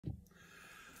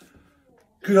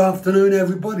Good afternoon,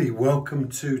 everybody. Welcome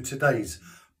to today's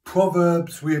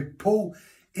Proverbs with Paul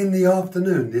in the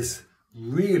afternoon. This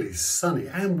really sunny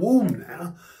and warm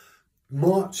now,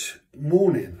 March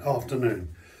morning,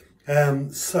 afternoon.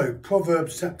 So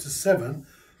Proverbs chapter 7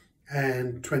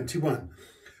 and 21.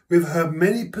 With her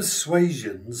many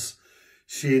persuasions,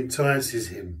 she entices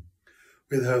him.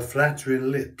 With her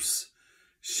flattering lips,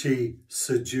 she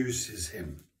seduces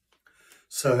him.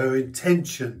 So her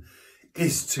intention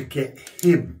is to get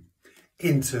him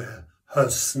into her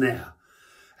snare.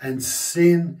 And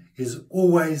sin is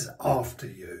always after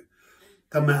you.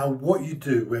 No matter what you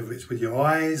do, whether it's with your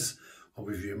eyes or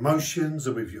with your emotions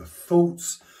or with your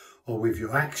thoughts or with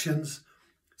your actions,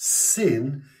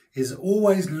 sin is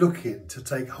always looking to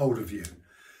take hold of you.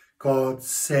 God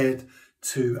said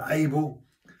to Abel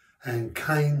and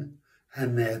Cain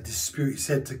and their dispute, he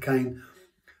said to Cain,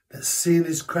 that sin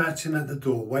is crouching at the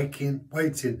door, waiting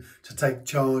to take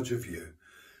charge of you.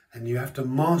 And you have to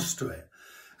master it.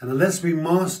 And unless we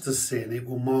master sin, it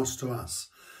will master us.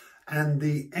 And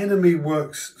the enemy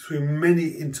works through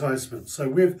many enticements. So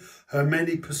with her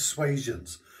many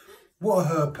persuasions. What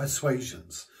are her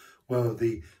persuasions? Well,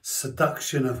 the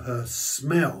seduction of her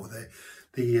smell,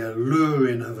 the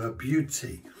alluring of her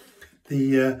beauty,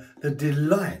 the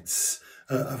delights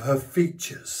of her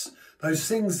features. Those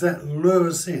things that lure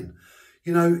us in.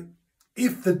 You know,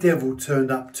 if the devil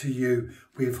turned up to you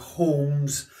with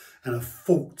horns and a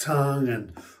forked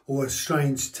tongue or a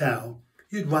strange tail,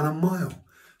 you'd run a mile.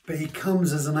 But he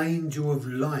comes as an angel of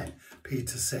light,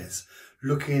 Peter says,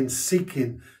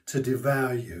 seeking to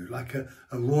devour you, like a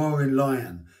roaring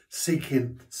lion,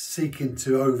 seeking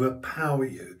to overpower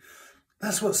you.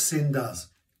 That's what sin does.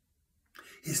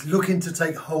 It's looking to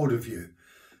take hold of you.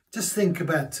 Just think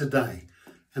about today.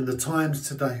 And the times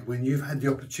today when you've had the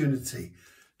opportunity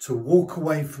to walk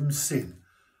away from sin,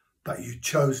 but you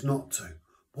chose not to.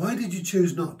 Why did you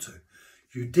choose not to?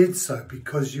 You did so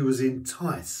because you was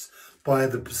enticed by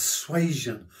the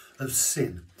persuasion of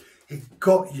sin. It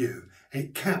got you,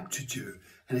 it captured you,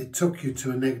 and it took you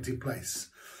to a negative place.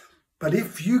 But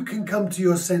if you can come to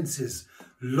your senses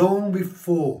long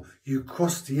before you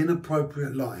cross the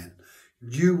inappropriate line,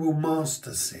 you will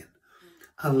master sin.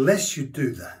 Unless you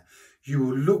do that, you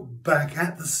will look back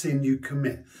at the sin you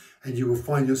commit and you will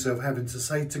find yourself having to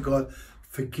say to God,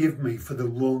 forgive me for the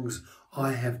wrongs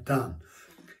I have done.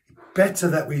 Better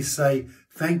that we say,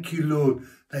 thank you, Lord,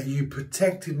 that you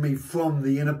protected me from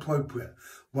the inappropriate,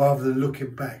 rather than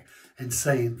looking back and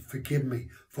saying, forgive me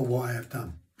for what I have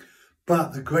done.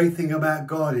 But the great thing about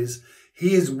God is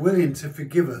he is willing to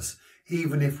forgive us,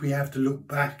 even if we have to look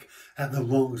back at the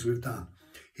wrongs we've done.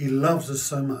 He loves us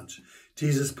so much.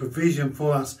 Jesus' provision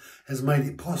for us has made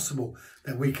it possible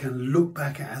that we can look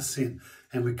back at our sin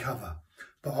and recover.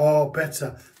 But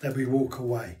better that we walk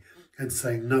away and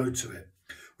say no to it.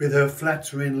 With her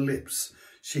flattering lips,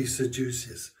 she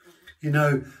seduces. You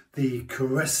know, the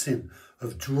caressing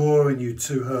of drawing you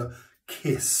to her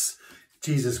kiss.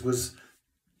 Jesus was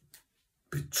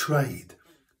betrayed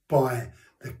by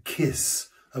the kiss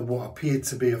of what appeared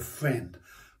to be a friend,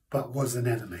 but was an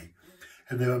enemy.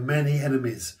 And there are many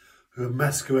enemies who have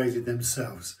masqueraded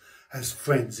themselves as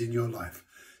friends in your life.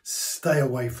 Stay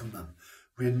away from them.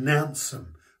 Renounce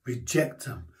them. Reject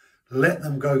them. Let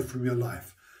them go from your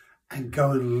life and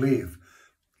go and live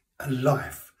a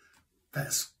life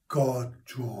that's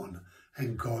God-drawn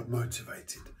and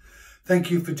God-motivated. Thank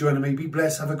you for joining me. Be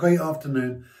blessed. Have a great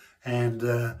afternoon. And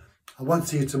I won't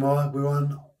see you tomorrow. We're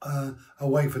on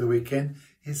away for the weekend.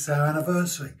 It's our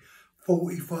anniversary.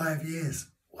 45 years.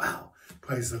 Wow.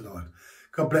 Praise the Lord.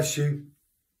 God bless you.